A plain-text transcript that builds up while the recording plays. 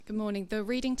Good morning. The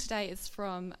reading today is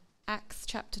from Acts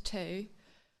chapter 2,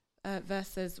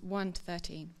 verses 1 to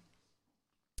 13.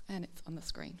 And it's on the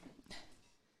screen.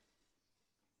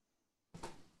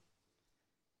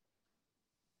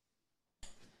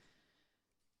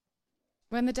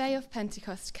 When the day of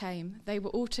Pentecost came, they were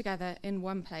all together in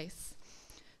one place.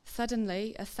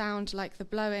 Suddenly, a sound like the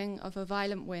blowing of a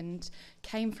violent wind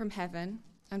came from heaven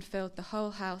and filled the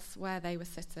whole house where they were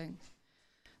sitting.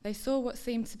 They saw what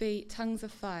seemed to be tongues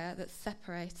of fire that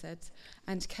separated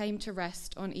and came to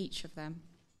rest on each of them.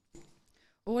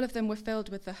 All of them were filled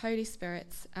with the Holy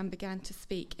Spirit and began to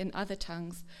speak in other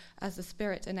tongues as the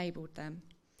Spirit enabled them.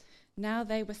 Now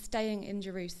they were staying in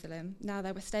Jerusalem,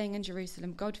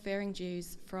 God-fearing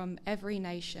Jews from every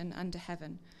nation under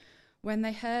heaven. When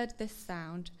they heard this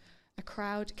sound, a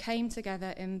crowd came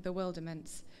together in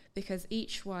bewilderment, because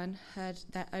each one heard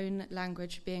their own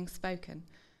language being spoken.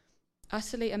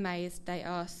 Utterly amazed, they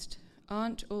asked,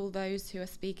 "Aren't all those who are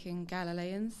speaking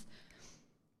Galileans?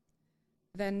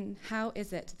 Then how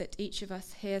is it that each of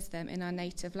us hears them in our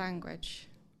native language?"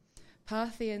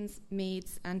 Parthians,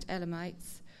 Medes, and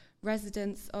Elamites,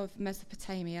 residents of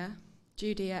Mesopotamia,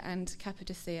 Judea and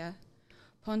Cappadocia,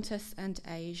 Pontus and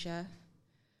Asia,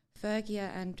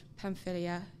 Phrygia and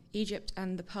Pamphylia, Egypt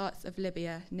and the parts of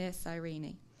Libya near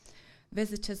Cyrene,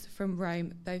 visitors from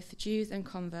Rome, both Jews and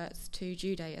converts to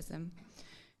Judaism,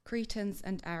 Cretans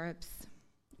and Arabs.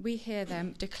 We hear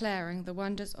them declaring the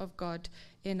wonders of God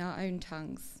in our own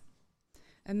tongues.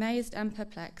 Amazed and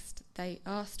perplexed, they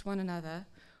asked one another,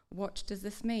 "What does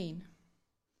this mean?"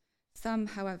 Some,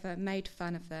 however, made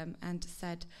fun of them and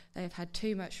said they have had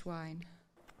too much wine.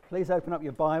 Please open up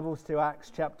your Bibles to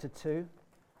Acts chapter 2.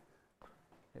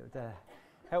 It would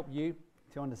help you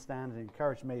to understand and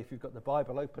encourage me if you've got the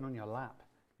Bible open on your lap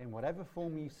in whatever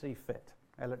form you see fit: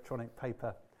 electronic,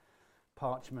 paper,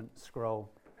 parchment,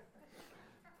 scroll.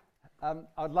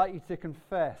 I'd like you to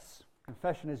confess.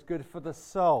 Confession is good for the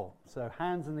soul. So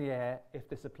hands in the air if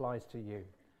this applies to you.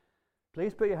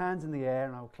 Please put your hands in the air,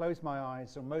 and I'll close my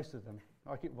eyes, or most of them.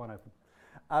 I'll keep one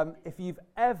open. If you've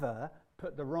ever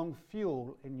put the wrong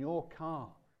fuel in your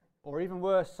car, or even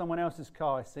worse, someone else's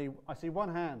car, I see one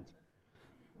hand.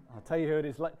 I'll tell you who it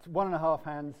is, like 1.5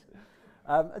 hands.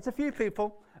 It's a few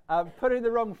people. Putting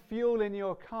the wrong fuel in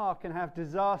your car can have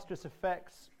disastrous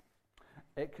effects.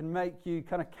 It can make you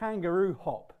kind of kangaroo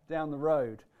hop down the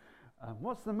road.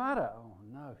 What's the matter? Oh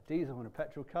no, diesel in a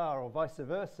petrol car, or vice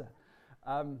versa.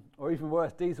 Or even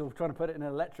worse, diesel trying to put it in an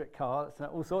electric car. That's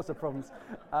all sorts of problems.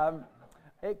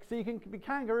 So you can be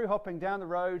kangaroo hopping down the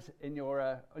road in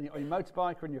on your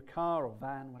motorbike or in your car or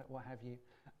van, what have you.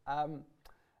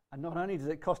 And not only does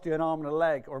it cost you an arm and a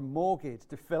leg or a mortgage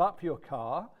to fill up your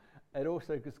car, it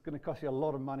also is going to cost you a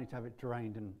lot of money to have it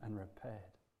drained and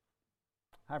repaired.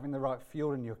 Having the right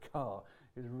fuel in your car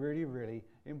is really, really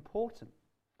important.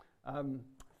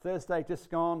 Thursday just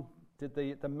gone, did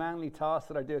the manly task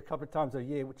that I do a couple of times a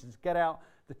year, which is get out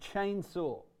the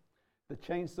chainsaw. The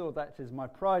chainsaw, that is my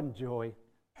pride and joy,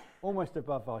 almost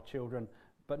above our children,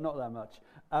 but not that much.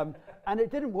 And it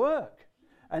didn't work.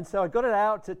 And so I got it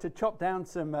out to chop down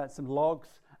some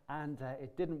logs, and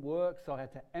it didn't work, so I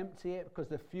had to empty it because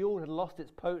the fuel had lost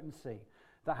its potency.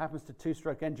 That happens to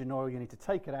two-stroke engine oil. You need to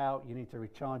take it out, you need to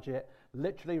recharge it,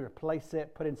 literally replace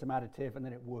it, put in some additive, and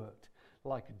then it worked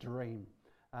like a dream.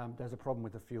 There's a problem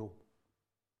with the fuel.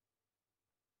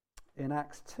 In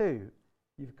Acts 2,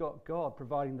 you've got God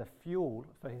providing the fuel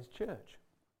for his church.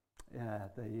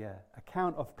 The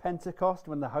account of Pentecost,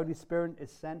 when the Holy Spirit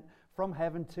is sent from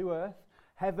heaven to earth.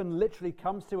 Heaven literally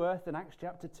comes to earth in Acts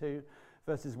chapter 2,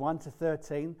 verses 1 to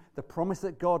 13. The promise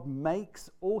that God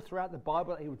makes all throughout the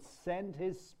Bible that he would send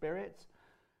his Spirit,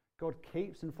 God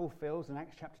keeps and fulfills in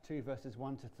Acts chapter 2, verses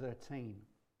 1 to 13.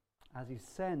 As he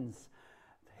sends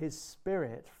his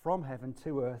Spirit from heaven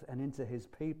to earth and into his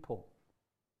people.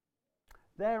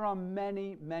 There are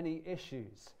many, many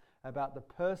issues about the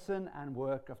person and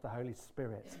work of the Holy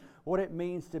Spirit. What it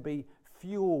means to be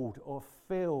fueled or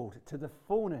filled to the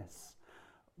fullness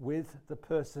with the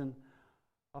person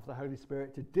of the Holy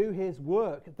Spirit to do his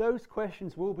work. Those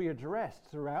questions will be addressed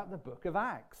throughout the book of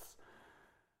Acts.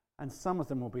 And some of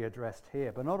them will be addressed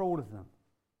here, but not all of them.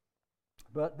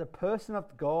 But the person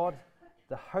of God,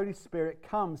 the Holy Spirit,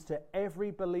 comes to every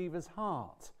believer's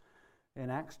heart. In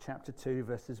Acts chapter 2,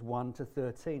 verses 1 to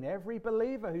 13. Every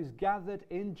believer who's gathered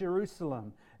in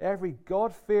Jerusalem, every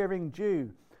God-fearing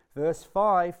Jew, verse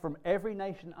 5, from every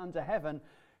nation under heaven,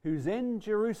 who's in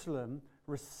Jerusalem,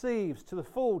 receives to the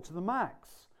full, to the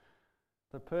max,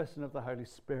 the person of the Holy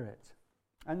Spirit.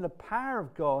 And the power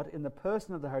of God in the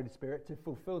person of the Holy Spirit to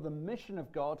fulfill the mission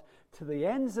of God to the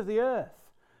ends of the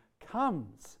earth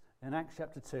comes in Acts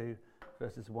chapter 2,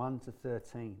 verses 1 to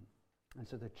 13. And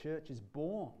so the church is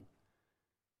born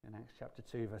in Acts chapter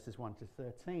 2, verses 1 to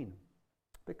 13.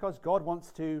 Because God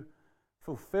wants to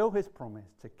fulfill his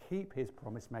promise, to keep his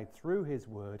promise made through his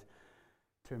word,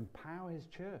 to empower his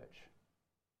church,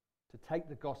 to take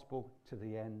the gospel to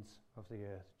the ends of the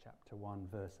earth. Chapter 1,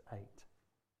 verse 8.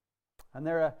 And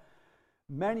there are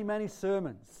many, many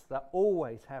sermons that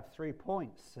always have 3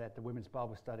 points, said the Women's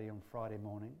Bible Study on Friday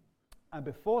morning. And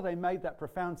before they made that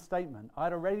profound statement,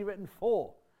 I'd already written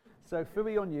 4. So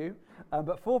fooey on you.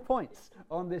 But 4 points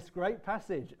on this great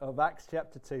passage of Acts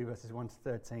chapter 2, verses 1 to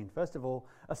 13. First of all,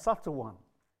 a subtle one.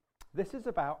 This is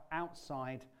about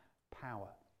outside power.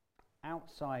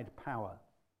 Outside power.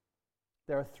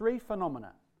 There are 3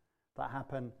 phenomena that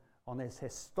happen on this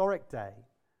historic day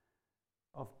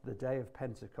of the day of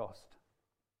Pentecost.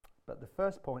 But the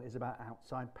first point is about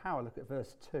outside power. Look at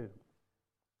verse 2.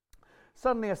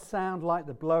 Suddenly a sound like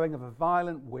the blowing of a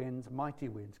violent wind, mighty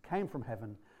winds, came from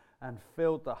heaven and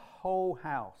filled the whole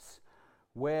house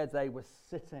where they were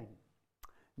sitting.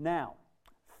 Now,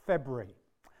 February.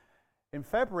 In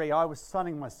February, I was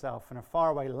sunning myself in a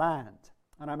faraway land,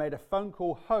 and I made a phone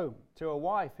call home to a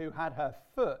wife who had her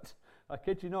foot, I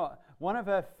kid you not, one of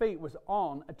her feet was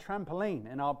on a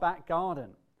trampoline in our back garden.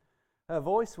 Her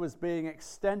voice was being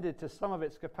extended to some of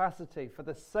its capacity for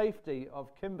the safety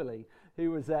of Kimberly,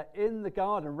 who was in the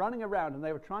garden running around, and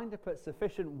they were trying to put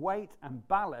sufficient weight and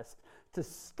ballast to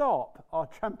stop our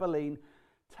trampoline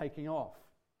taking off.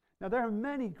 Now, there are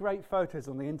many great photos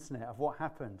on the internet of what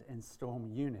happened in Storm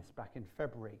Eunice back in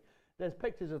February. There's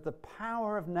pictures of the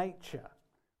power of nature,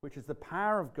 which is the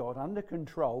power of God under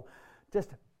control,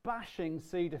 just bashing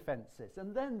sea defences.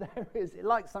 And then there is,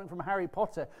 like something from Harry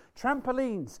Potter,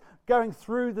 trampolines going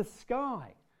through the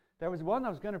sky. There was one I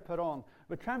was going to put on,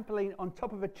 a trampoline on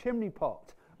top of a chimney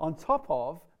pot, on top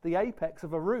of the apex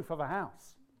of a roof of a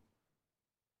house.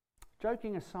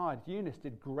 Joking aside, Eunice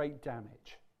did great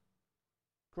damage.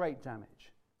 Great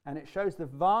damage. And it shows the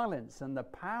violence and the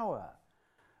power,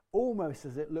 almost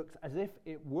as it looks as if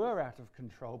it were out of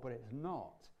control, but it's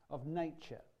not, of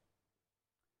nature.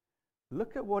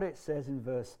 Look at what it says in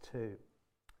verse 2.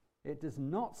 It does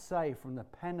not say from the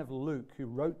pen of Luke, who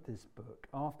wrote this book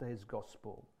after his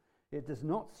gospel. It does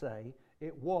not say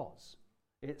it was.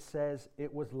 It says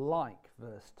it was like,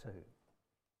 verse 2.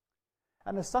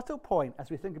 And a subtle point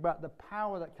as we think about the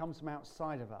power that comes from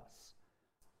outside of us.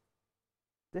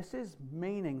 This is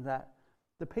meaning that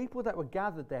the people that were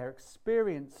gathered there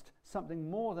experienced something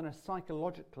more than a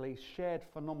psychologically shared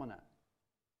phenomena.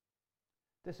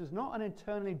 This is not an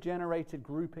internally generated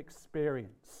group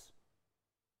experience.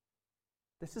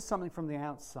 This is something from the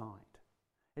outside.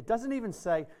 It doesn't even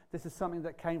say this is something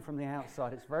that came from the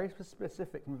outside. It's very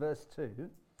specific in verse 2.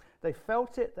 They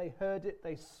felt it, they heard it,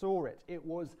 they saw it. It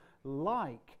was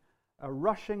like a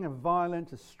rushing, a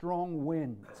violent, a strong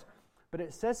wind. But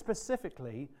it says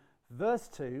specifically, verse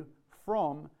 2,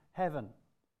 from heaven.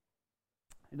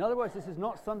 In other words, this is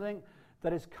not something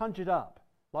that is conjured up,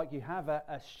 like you have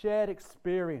a shared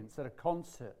experience at a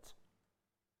concert.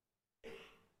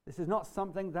 This is not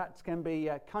something that can be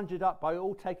conjured up by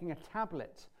all taking a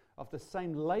tablet of the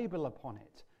same label upon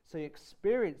it. So you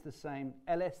experience the same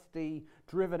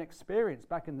LSD-driven experience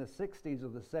back in the 60s or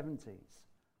the 70s.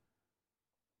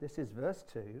 This is verse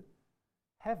 2,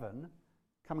 heaven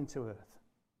coming to earth.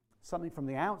 Something from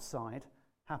the outside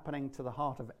happening to the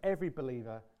heart of every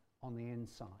believer on the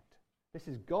inside. This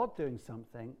is God doing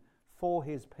something for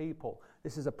his people.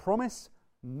 This is a promise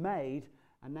made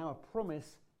and now a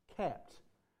promise kept.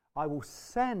 I will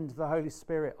send the Holy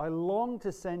Spirit. I long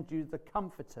to send you the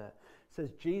Comforter,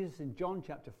 says Jesus in John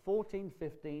chapter 14,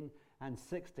 15 and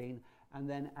 16. And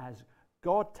then as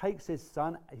God takes his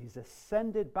Son, he's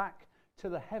ascended back to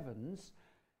the heavens,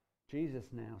 Jesus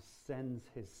now sends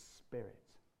his Spirit.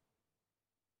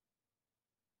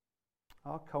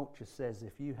 Our culture says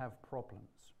if you have problems,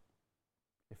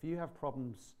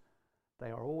 they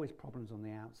are always problems on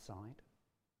the outside,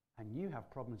 and you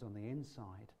have problems on the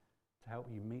inside to help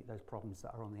you meet those problems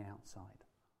that are on the outside.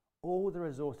 All the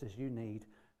resources you need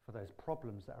for those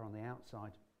problems that are on the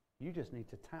outside, you just need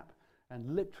to tap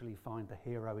and literally find the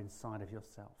hero inside of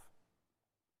yourself.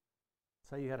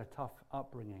 So you had a tough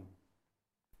upbringing.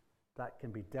 That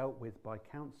can be dealt with by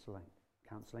counselling.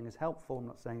 Counselling is helpful, I'm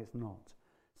not saying it's not.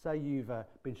 Say you've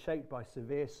been shaped by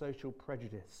severe social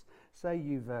prejudice. Say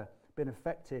you've been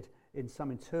affected in some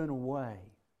internal way.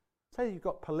 Say you've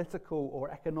got political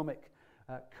or economic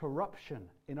corruption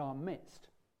in our midst.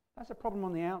 That's a problem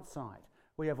on the outside.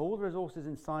 We have all the resources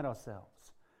inside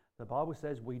ourselves. The Bible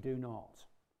says we do not.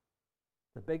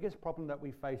 The biggest problem that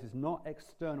we face is not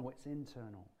external, it's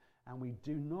internal. and we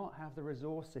do not have the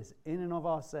resources in and of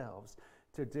ourselves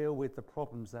to deal with the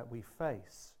problems that we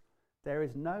face. There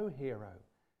is no hero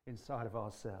inside of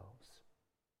ourselves.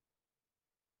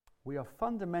 We are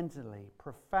fundamentally,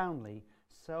 profoundly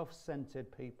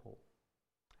self-centered people.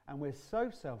 And we're so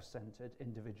self-centered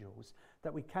individuals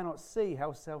that we cannot see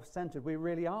how self-centered we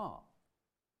really are.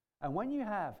 And when you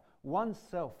have one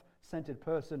self-centered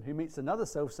person who meets another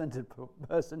self-centered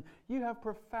person, you have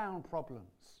profound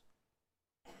problems.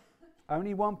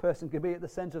 Only one person can be at the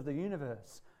center of the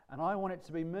universe, and I want it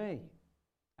to be me,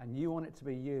 and you want it to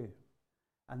be you.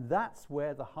 And that's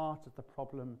where the heart of the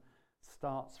problem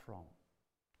starts from.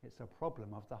 It's a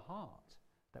problem of the heart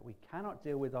that we cannot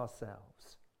deal with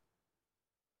ourselves.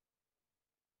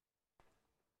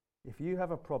 If you have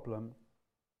a problem,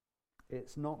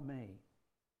 it's not me,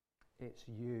 it's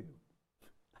you.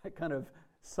 That kind of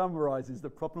summarizes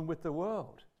the problem with the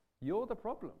world. You're the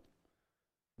problem.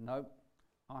 No,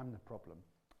 I'm the problem.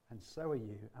 And so are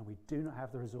you, and we do not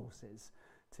have the resources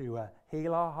to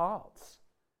heal our hearts.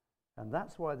 And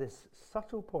that's why this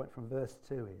subtle point from verse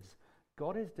 2 is,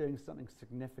 God is doing something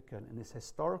significant in this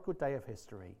historical day of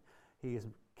history. He is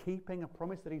keeping a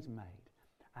promise that he's made.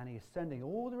 And he is sending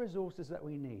all the resources that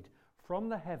we need from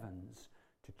the heavens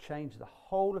to change the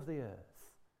whole of the earth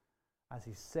as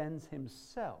he sends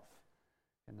himself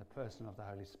in the person of the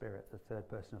Holy Spirit, the third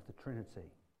person of the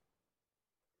Trinity.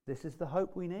 This is the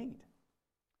hope we need.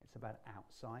 It's about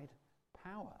outside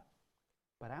power.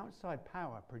 But outside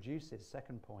power produces,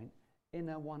 second point,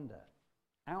 inner wonder.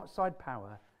 Outside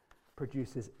power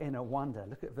produces inner wonder.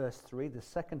 Look at verse 3. The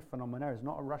second phenomena is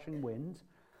not a rushing wind.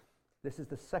 This is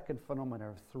the second phenomena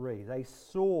of 3. They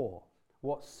saw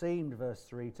what seemed, verse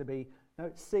 3, to be, no,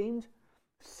 it seemed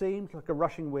like a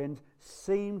rushing wind,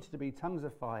 seemed to be tongues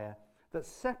of fire that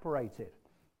separated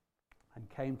and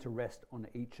came to rest on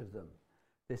each of them.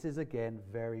 This is again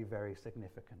very, very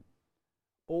significant.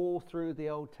 All through the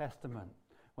Old Testament,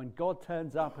 when God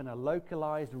turns up in a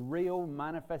localized, real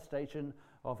manifestation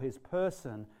of his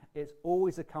person, it's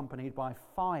always accompanied by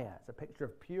fire. It's a picture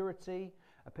of purity,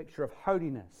 a picture of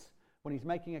holiness. When he's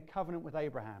making a covenant with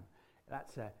Abraham,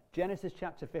 that's Genesis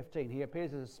chapter 15. He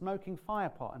appears as a smoking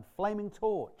firepot and flaming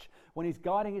torch when he's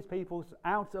guiding his people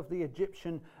out of the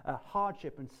Egyptian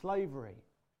hardship and slavery.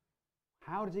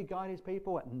 How does he guide his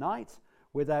people? At night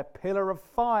with a pillar of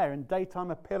fire, and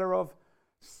daytime a pillar of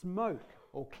smoke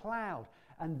or cloud.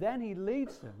 And then he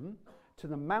leads them to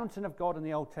the mountain of God in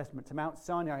the Old Testament, to Mount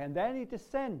Sinai. And then he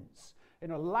descends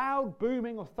in a loud,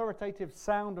 booming, authoritative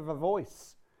sound of a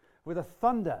voice, with a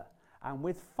thunder and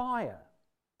with fire,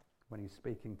 when he's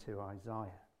speaking to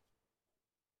Isaiah.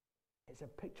 It's a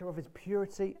picture of his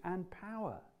purity and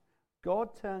power. God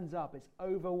turns up. It's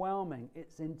overwhelming.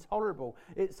 It's intolerable.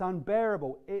 It's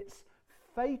unbearable. It's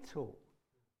fatal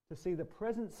to see the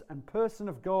presence and person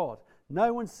of God.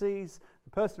 No one sees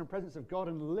the person and presence of God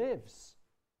and lives.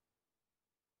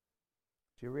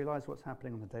 Do you realize what's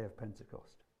happening on the day of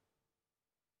Pentecost?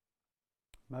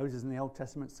 Moses in the Old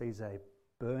Testament sees a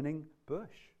burning bush.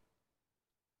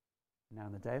 Now,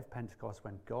 on the day of Pentecost,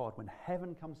 when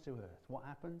heaven comes to earth, what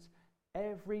happens?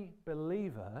 Every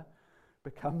believer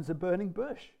becomes a burning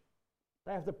bush.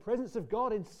 They have the presence of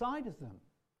God inside of them,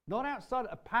 not outside.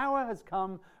 A power has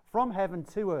come from heaven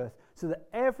to earth, so that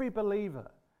every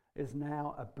believer is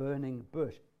now a burning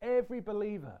bush. Every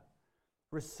believer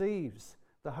receives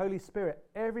the Holy Spirit.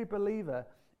 Every believer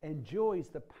enjoys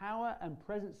the power and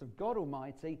presence of God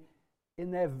Almighty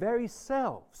in their very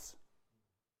selves.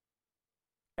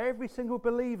 Every single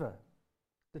believer.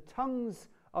 The tongues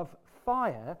of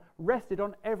fire rested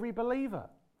on every believer.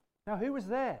 Now, who was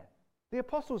there? The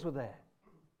apostles were there.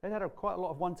 They had quite a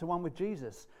lot of one-to-one with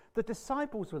Jesus. The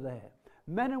disciples were there.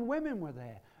 Men and women were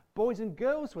there. Boys and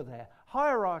girls were there.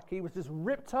 Hierarchy was just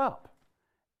ripped up.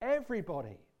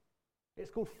 Everybody. It's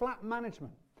called flat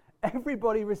management.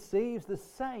 Everybody receives the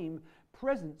same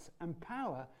presence and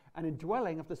power and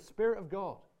indwelling of the Spirit of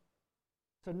God.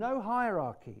 So no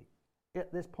hierarchy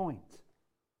at this point.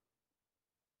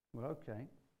 Well, okay.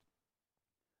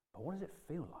 But what does it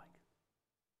feel like?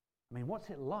 I mean, what's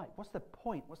it like? What's the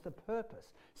point? What's the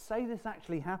purpose? Say this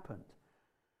actually happened.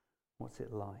 What's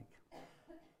it like?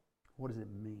 What does it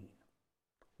mean?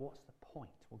 What's the point?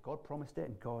 Well, God promised it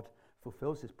and God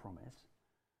fulfills his promise.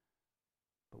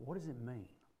 But what does it mean?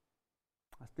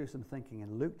 Let's do some thinking.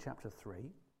 In Luke chapter 3,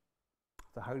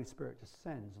 the Holy Spirit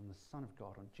descends on the Son of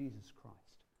God, on Jesus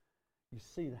Christ. You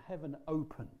see the heaven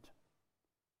opened,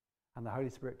 and the Holy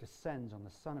Spirit descends on the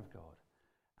Son of God,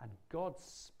 and God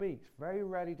speaks. Very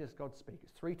rarely does God speak.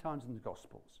 It's 3 times in the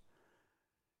Gospels.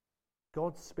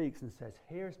 God speaks and says,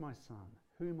 "Here is my Son,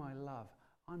 whom I love.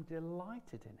 I'm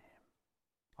delighted in him.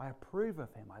 I approve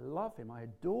of him. I love him. I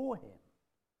adore him.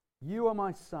 You are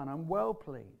my son. I'm well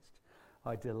pleased.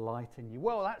 I delight in you.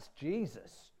 Well, that's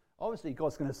Jesus. Obviously,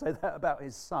 God's going to say that about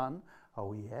his son.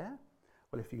 Oh, yeah?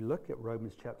 Well, if you look at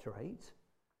Romans chapter 8,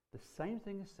 the same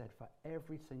thing is said for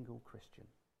every single Christian.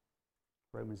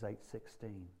 Romans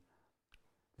 8:16.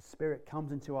 The Spirit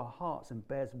comes into our hearts and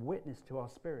bears witness to our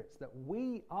spirits that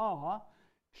we are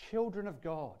children of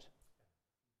God.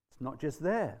 It's not just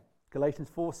there. Galatians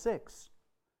 4:6.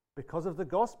 Because of the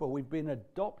gospel, we've been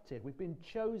adopted. We've been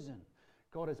chosen.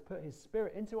 God has put his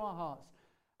Spirit into our hearts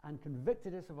and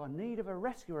convicted us of our need of a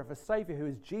rescuer, of a Saviour who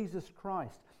is Jesus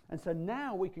Christ. And so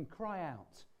now we can cry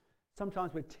out,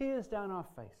 sometimes with tears down our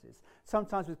faces,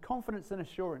 sometimes with confidence and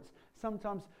assurance,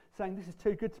 sometimes saying this is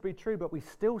too good to be true, but we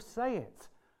still say it.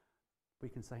 We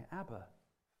can say, Abba,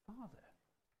 Father.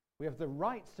 We have the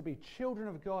rights to be children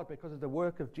of God because of the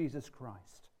work of Jesus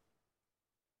Christ.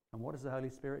 And what does the Holy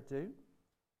Spirit do?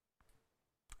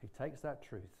 He takes that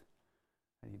truth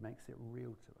and he makes it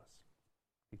real to us.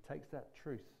 He takes that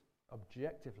truth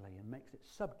objectively and makes it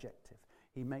subjective.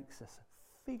 He makes us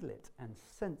feel it and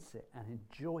sense it and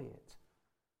enjoy it.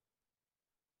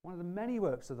 One of the many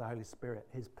works of the Holy Spirit,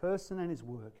 his person and his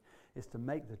work, is to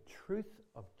make the truth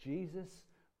of Jesus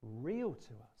real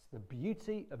to us, the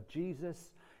beauty of Jesus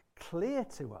clear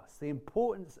to us, the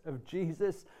importance of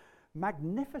Jesus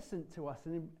magnificent to us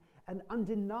and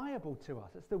undeniable to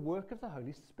us. It's the work of the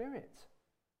Holy Spirit.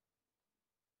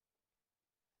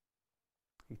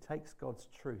 He takes God's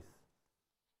truth,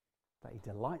 that he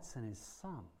delights in his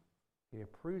Son, he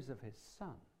approves of his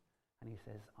Son, and he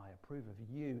says, I approve of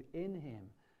you in him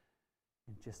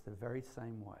in just the very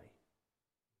same way.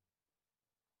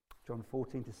 John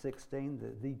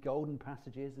 14-16, the golden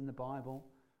passages in the Bible,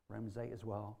 Romans 8 as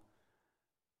well,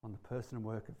 on the person and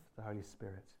work of the Holy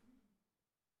Spirit.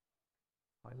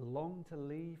 I long to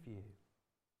leave you.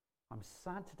 I'm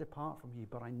sad to depart from you,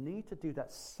 but I need to do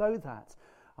that so that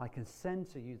I can send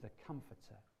to you the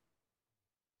Comforter,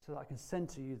 so that I can send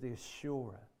to you the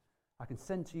Assurer. I can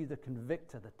send to you the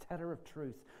Convictor, the Teller of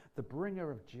truth, the Bringer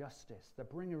of justice, the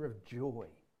Bringer of joy,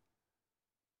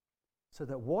 so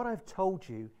that what I've told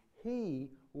you, he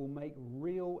will make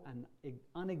real and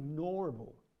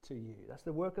unignorable to you. That's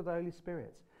the work of the Holy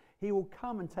Spirit. He will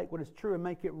come and take what is true and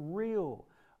make it real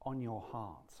on your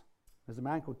heart. There's a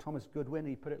man called Thomas Goodwin.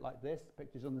 He put it like this. The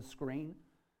picture's on the screen.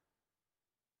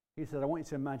 He said, I want you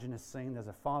to imagine a scene. There's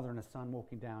a father and a son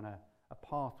walking down a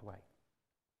pathway.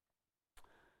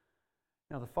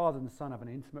 Now, the father and the son have an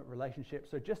intimate relationship.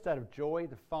 So just out of joy,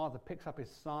 the father picks up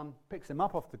his son, picks him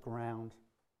up off the ground,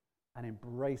 and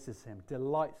embraces him,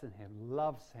 delights in him,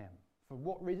 loves him. For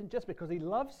what reason? Just because he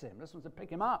loves him. Just wants to pick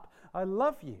him up. I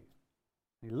love you.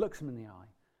 And he looks him in the eye,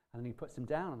 and then he puts him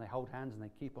down, and they hold hands, and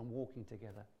they keep on walking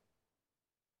together.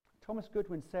 Thomas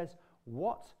Goodwin says,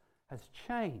 what has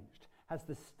changed? Has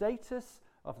the status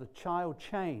of the child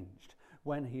changed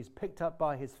when he's picked up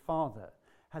by his father?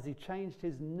 Has he changed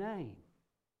his name?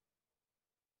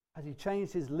 Has he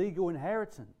changed his legal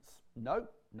inheritance? No.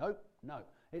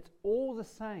 It's all the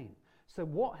same. So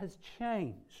what has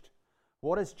changed?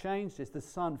 What has changed is the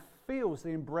son feels the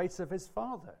embrace of his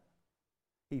father.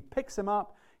 He picks him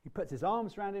up, he puts his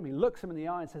arms around him, he looks him in the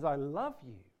eye and says, I love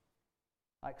you.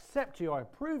 I accept you, I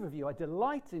approve of you, I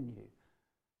delight in you.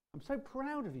 I'm so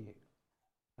proud of you.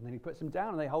 And then he puts him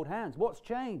down and they hold hands. What's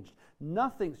changed?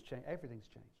 Nothing's changed. Everything's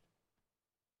changed.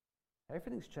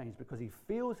 Everything's changed because he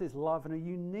feels his love in a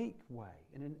unique way,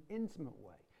 in an intimate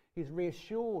way. He's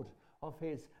reassured of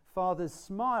his father's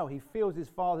smile. He feels his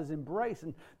father's embrace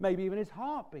and maybe even his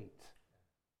heartbeat.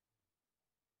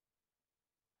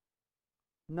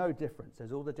 No difference.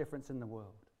 There's all the difference in the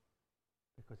world.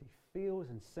 Because he feels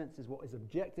and senses what is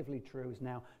objectively true is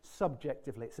now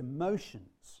subjectively. It's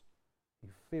emotions. He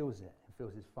feels it. He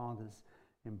feels his father's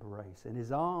embrace. In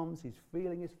his arms, he's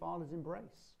feeling his father's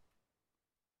embrace.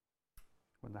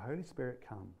 When the Holy Spirit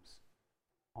comes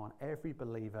on every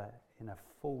believer in a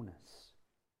fullness,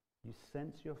 you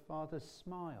sense your Father's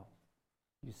smile.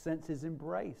 You sense his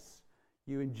embrace.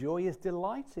 You enjoy his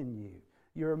delight in you.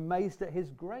 You're amazed at his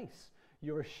grace.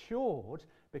 You're assured,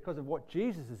 because of what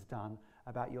Jesus has done,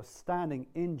 about your standing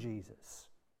in Jesus,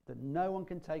 that no one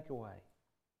can take away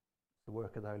the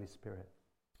work of the Holy Spirit.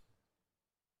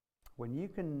 When you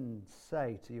can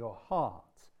say to your heart,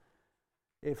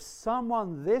 if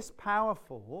someone this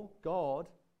powerful, God,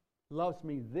 loves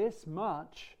me this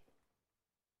much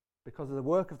because of the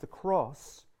work of the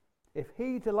cross, if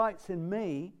he delights in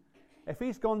me, if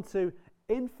he's gone to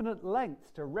infinite lengths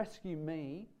to rescue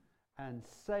me and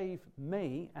save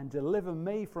me and deliver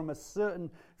me from a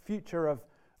certain future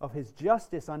of his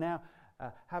justice, I now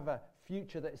have a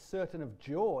future that is certain of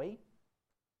joy.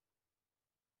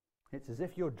 It's as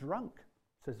if you're drunk,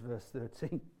 says verse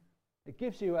 13. It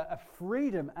gives you a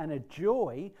freedom and a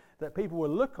joy that people will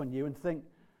look on you and think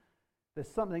there's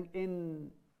something in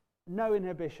no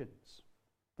inhibitions.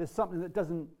 There's something that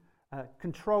doesn't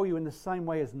control you in the same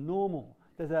way as normal.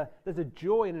 There's a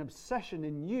joy and an obsession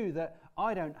in you that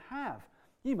I don't have.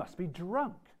 You must be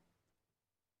drunk.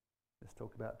 Let's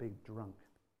talk about being drunk.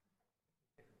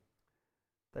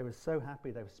 They were so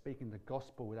happy they were speaking the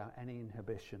gospel without any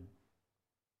inhibition.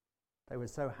 They were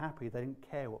so happy they didn't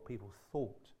care what people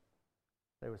thought.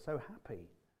 They were so happy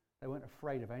they weren't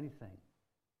afraid of anything.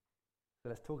 So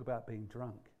let's talk about being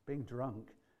drunk. Being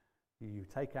drunk, you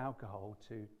take alcohol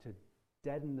to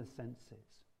deaden the senses.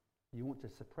 You want to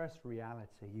suppress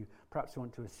reality. You perhaps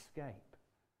want to escape.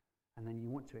 And then you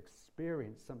want to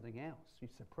experience something else. You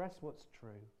suppress what's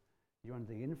true. You're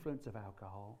under the influence of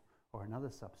alcohol or another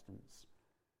substance.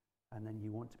 And then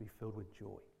you want to be filled with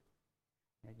joy.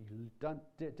 You don't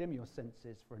dim your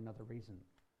senses for another reason.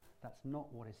 That's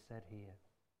not what is said here.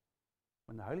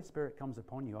 When the Holy Spirit comes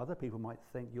upon you, other people might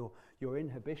think your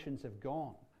inhibitions have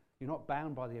gone. You're not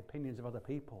bound by the opinions of other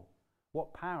people.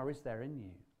 What power is there in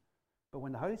you? But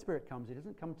when the Holy Spirit comes, He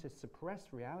doesn't come to suppress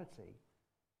reality.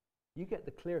 You get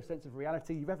the clearest sense of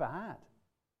reality you've ever had.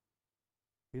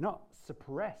 You're not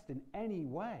suppressed in any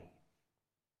way.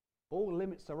 All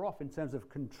limits are off in terms of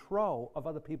control of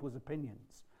other people's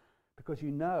opinions, because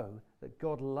you know that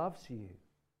God loves you.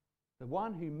 The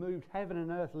one who moved heaven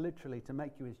and earth literally to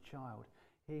make you His child,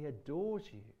 He adores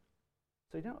you.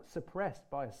 So you're not suppressed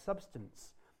by a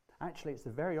substance. Actually, it's the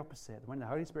very opposite. When the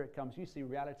Holy Spirit comes, you see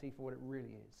reality for what it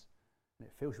really is. And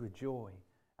it fills you with joy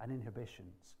and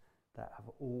inhibitions that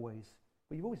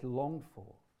you've always longed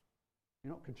for.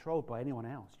 You're not controlled by anyone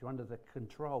else. You're under the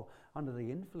control, under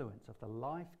the influence of the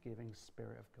life-giving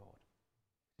Spirit of God.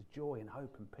 It's joy and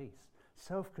hope and peace,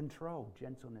 self-control,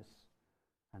 gentleness,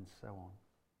 and so on.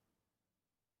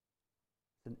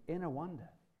 It's an inner wonder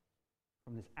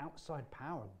from this outside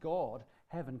power, God,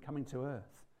 heaven coming to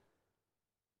earth.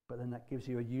 But then that gives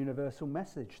you a universal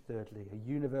message, thirdly, a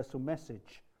universal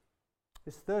message.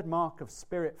 This third mark of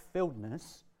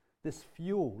Spirit-filledness, this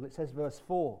fuel, it says verse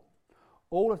 4,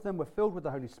 all of them were filled with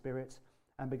the Holy Spirit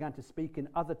and began to speak in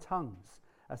other tongues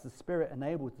as the Spirit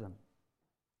enabled them.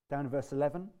 Down in verse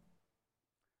 11,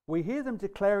 we hear them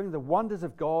declaring the wonders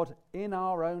of God in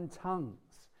our own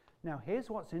tongues. Now here's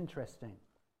what's interesting.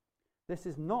 This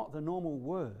is not the normal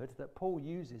word that Paul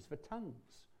uses for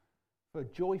tongues, for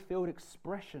joy-filled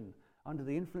expression under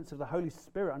the influence of the Holy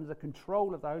Spirit, under the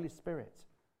control of the Holy Spirit.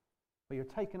 But you're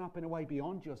taken up in a way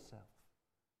beyond yourself.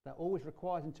 That always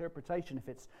requires interpretation if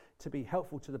it's to be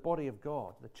helpful to the body of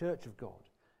God, the church of God.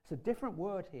 It's a different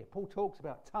word here. Paul talks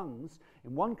about tongues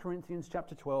in 1 Corinthians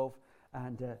chapter 12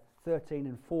 and 13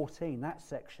 and 14, that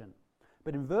section.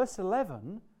 But in verse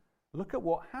 11, look at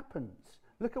what happens.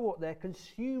 Look at what they're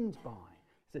consumed by.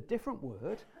 It's a different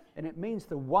word, and it means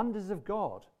the wonders of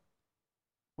God.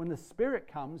 When the Spirit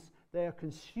comes, they are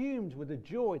consumed with the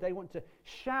joy. They want to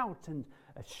shout and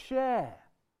share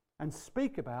and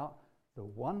speak about the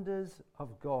wonders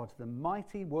of God, the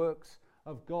mighty works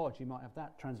of God. You might have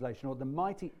that translation, or the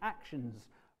mighty actions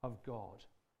of God.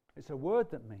 It's a word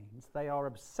that means they are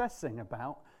obsessing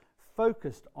about,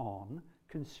 focused on,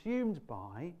 consumed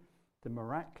by the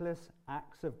miraculous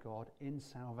acts of God in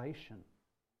salvation.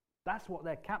 That's what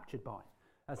they're captured by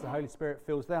as the Holy Spirit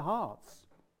fills their hearts.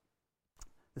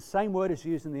 The same word is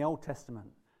used in the Old Testament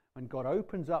when God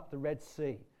opens up the Red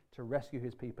Sea to rescue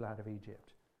His people out of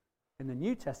Egypt. In the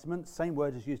New Testament, the same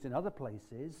word is used in other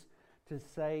places to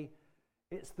say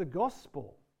it's the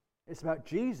gospel. It's about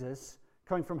Jesus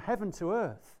coming from heaven to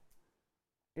earth.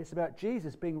 It's about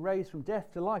Jesus being raised from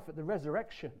death to life at the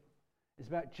resurrection. It's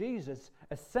about Jesus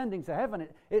ascending to heaven.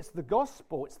 It's the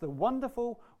gospel. It's the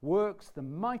wonderful works, the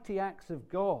mighty acts of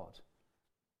God.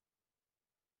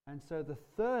 And so the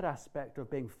third aspect of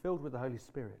being filled with the Holy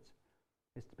Spirit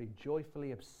is to be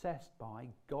joyfully obsessed by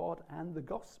God and the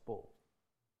gospel.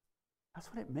 That's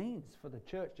what it means for the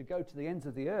church to go to the ends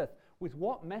of the earth. With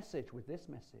what message? With this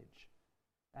message.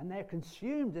 And they're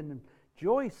consumed in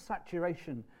joy.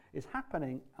 Saturation is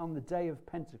happening on the day of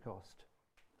Pentecost.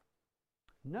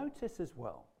 Notice as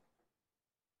well,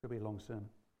 it'll be a long sermon,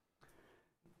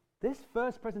 this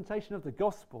first presentation of the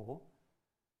gospel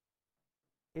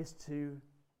is to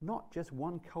not just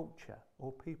one culture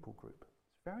or people group.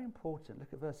 It's very important.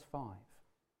 Look at verse 5.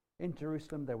 In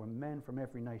Jerusalem there were men from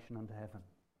every nation under heaven.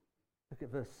 Look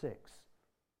at verse 6.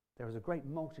 There was a great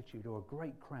multitude or a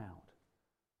great crowd.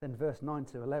 Then verse 9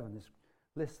 to 11, this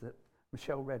list that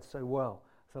Michelle read so well.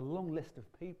 It's a long list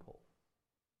of people.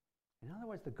 In other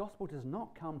words, the gospel does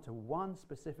not come to one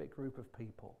specific group of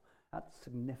people. That's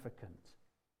significant.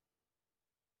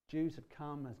 Jews had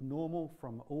come as normal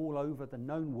from all over the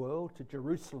known world to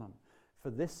Jerusalem for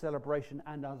this celebration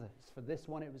and others. For this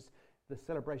one, it was the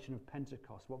celebration of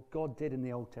Pentecost, what God did in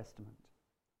the Old Testament.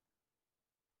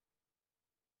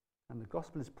 And the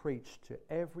gospel is preached to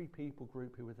every people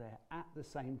group who were there at the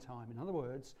same time. In other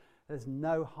words, there's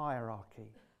no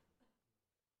hierarchy.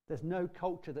 There's no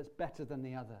culture that's better than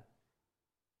the other.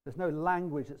 There's no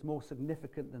language that's more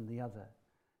significant than the other.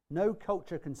 No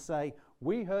culture can say,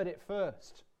 we heard it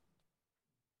first.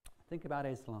 Think about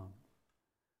Islam.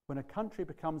 When a country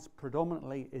becomes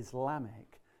predominantly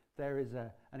Islamic, there is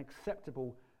an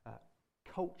acceptable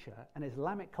culture, and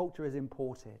Islamic culture is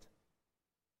imported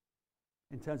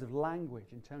in terms of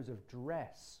language, in terms of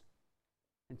dress,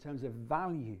 in terms of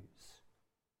values.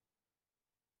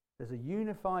 There's a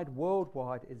unified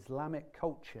worldwide Islamic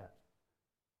culture.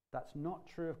 That's not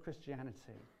true of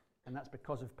Christianity, and that's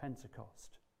because of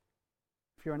Pentecost.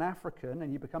 If you're an African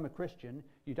and you become a Christian,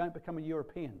 you don't become a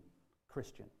European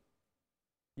Christian.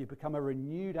 You become a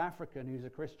renewed African who's a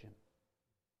Christian.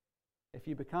 If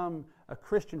you become a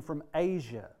Christian from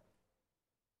Asia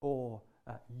or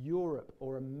Europe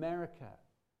or America,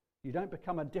 you don't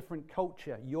become a different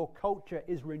culture. Your culture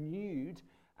is renewed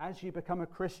as you become a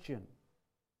Christian.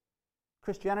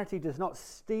 Christianity does not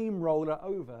steamroller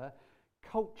over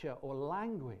culture or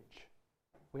language.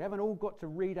 We haven't all got to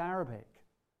read Arabic.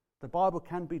 The Bible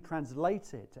can be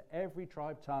translated to every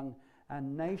tribe, tongue,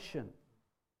 and nation,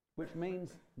 which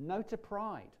means no to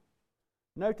pride.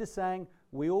 No to saying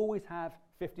we always have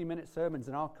 50-minute sermons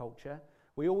in our culture.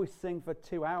 We always sing for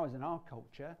 2 hours in our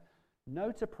culture.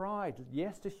 No to pride.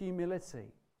 Yes to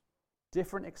humility.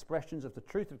 Different expressions of the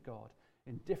truth of God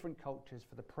in different cultures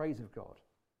for the praise of God.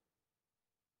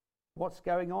 What's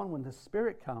going on when the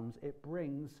Spirit comes? It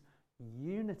brings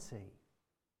unity.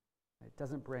 It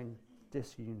doesn't bring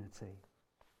disunity.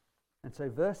 And so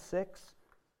verse 6,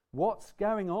 what's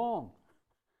going on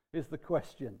is the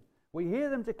question. We hear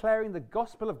them declaring the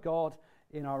gospel of God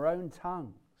in our own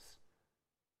tongues.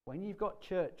 When you've got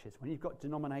churches, when you've got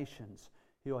denominations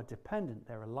who are dependent,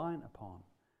 they're reliant upon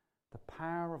the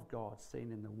power of God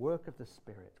seen in the work of the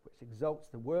Spirit, which exalts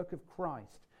the work of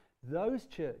Christ, those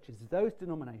churches, those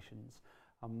denominations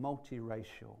are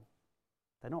multiracial.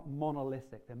 They're not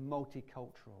monolithic, they're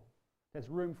multicultural. There's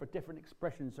room for different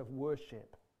expressions of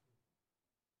worship.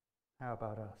 How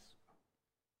about us?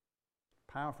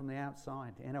 Power from the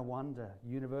outside, inner wonder,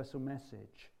 universal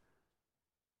message.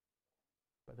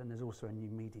 But then there's also a new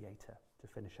mediator to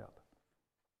finish up.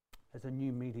 There's a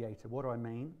new mediator. What do I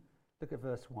mean? Look at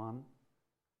verse 1.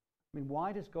 I mean,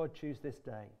 why does God choose this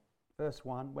day? Verse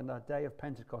 1, when the day of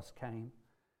Pentecost came,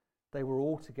 they were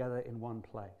all together in one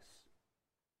place.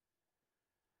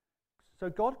 So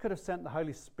God could have sent the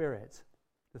Holy Spirit,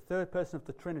 the third person of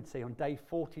the Trinity, on day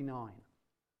 49.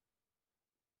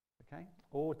 Okay?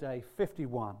 Or day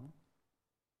 51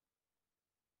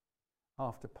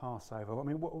 after Passover. I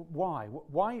mean, why?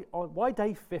 Why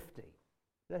day 50?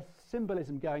 There's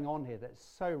symbolism going on here that's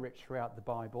so rich throughout the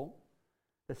Bible.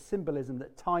 There's symbolism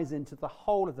that ties into the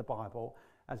whole of the Bible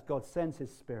as God sends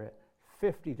his Spirit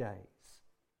 50 days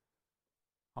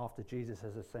after Jesus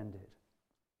has ascended.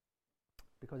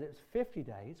 Because it was 50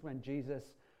 days when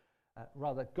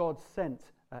God sent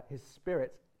his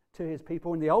Spirit to his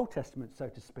people in the Old Testament, so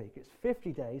to speak. It's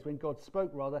 50 days when God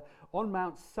spoke, on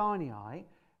Mount Sinai,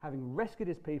 having rescued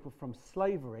his people from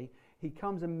slavery. He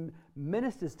comes and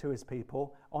ministers to his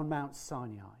people on Mount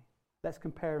Sinai. Let's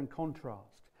compare and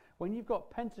contrast. When you've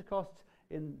got Pentecost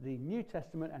in the New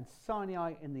Testament and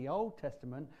Sinai in the Old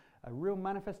Testament, a real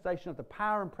manifestation of the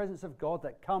power and presence of God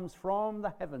that comes from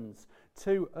the heavens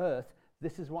to earth,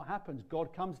 this is what happens.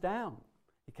 God comes down.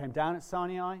 He came down at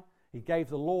Sinai. He gave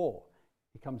the law.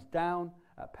 He comes down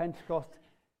at Pentecost.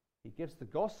 He gives the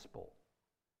gospel.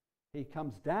 He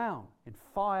comes down in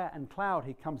fire and cloud.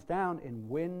 He comes down in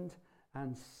wind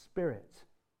and spirit.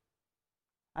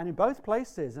 And in both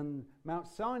places, in Mount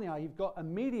Sinai, you've got a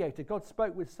mediator. God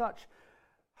spoke with such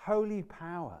holy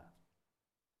power.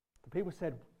 The people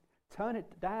said, turn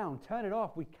it down, turn it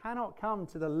off. We cannot come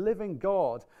to the living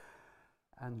God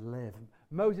and live.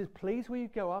 Moses, please will you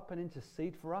go up and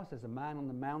intercede for us as a man on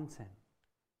the mountain?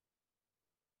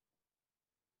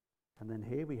 And then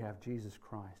here we have Jesus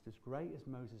Christ. As great as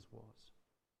Moses was,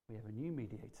 we have a new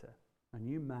mediator, a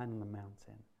new man on the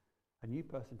mountain, a new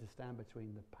person to stand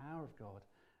between the power of God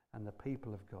and the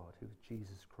people of God, who is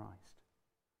Jesus Christ.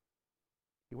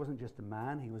 He wasn't just a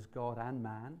man, he was God and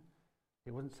man.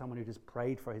 He wasn't someone who just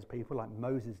prayed for his people like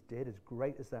Moses did, as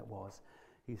great as that was.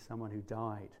 He's someone who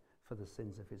died for the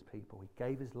sins of his people. He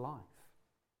gave his life.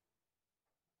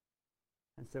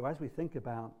 And so as we think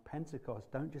about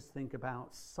Pentecost, don't just think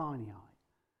about Sinai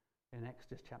in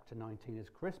Exodus chapter 19, as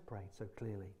Chris prayed so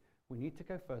clearly. We need to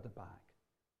go further back.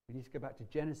 We need to go back to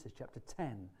Genesis chapter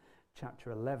 10,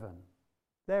 chapter 11.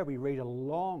 There we read a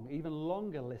long, even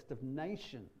longer list of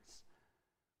nations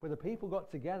where the people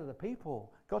got together. The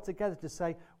people got together to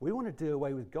say, we want to do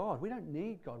away with God. We don't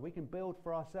need God. We can build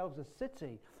for ourselves a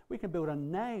city. We can build a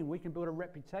name. We can build a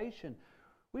reputation.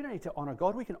 We don't need to honor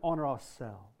God. We can honor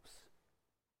ourselves.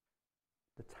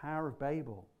 The Tower of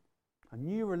Babel, a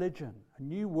new religion, a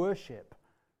new worship,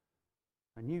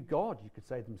 a new God, you could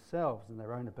say, themselves and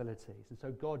their own abilities. And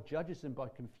so God judges them by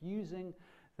confusing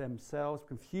themselves,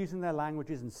 confusing their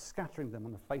languages and scattering them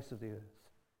on the face of the earth.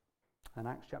 In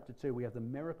Acts chapter 2, we have the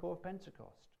miracle of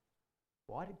Pentecost.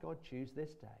 Why did God choose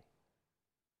this day?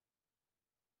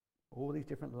 All these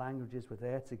different languages were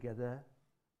there together,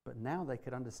 but now they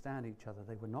could understand each other.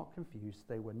 They were not confused.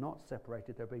 They were not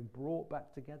separated. They were being brought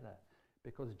back together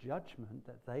because judgment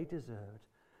that they deserved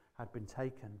had been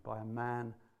taken by a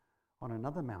man on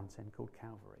another mountain called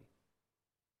Calvary.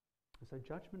 And so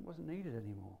judgment wasn't needed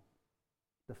anymore.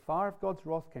 The fire of God's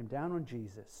wrath came down on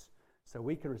Jesus so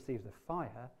we could receive the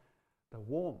fire, the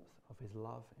warmth of his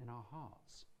love in our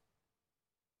hearts.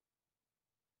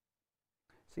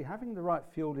 See, having the right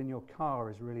fuel in your car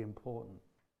is really important.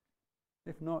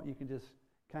 If not, you can just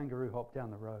kangaroo hop down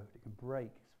the road. It can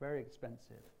break. It's very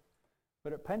expensive.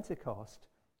 But at Pentecost,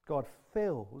 God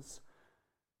fills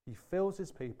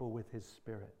his people with his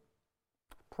Spirit.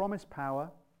 Promised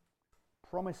power,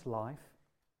 promised life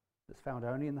that's found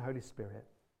only in the Holy Spirit.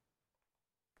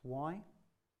 Why?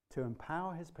 To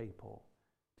empower his people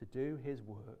to do his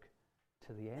work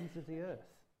to the ends of the earth.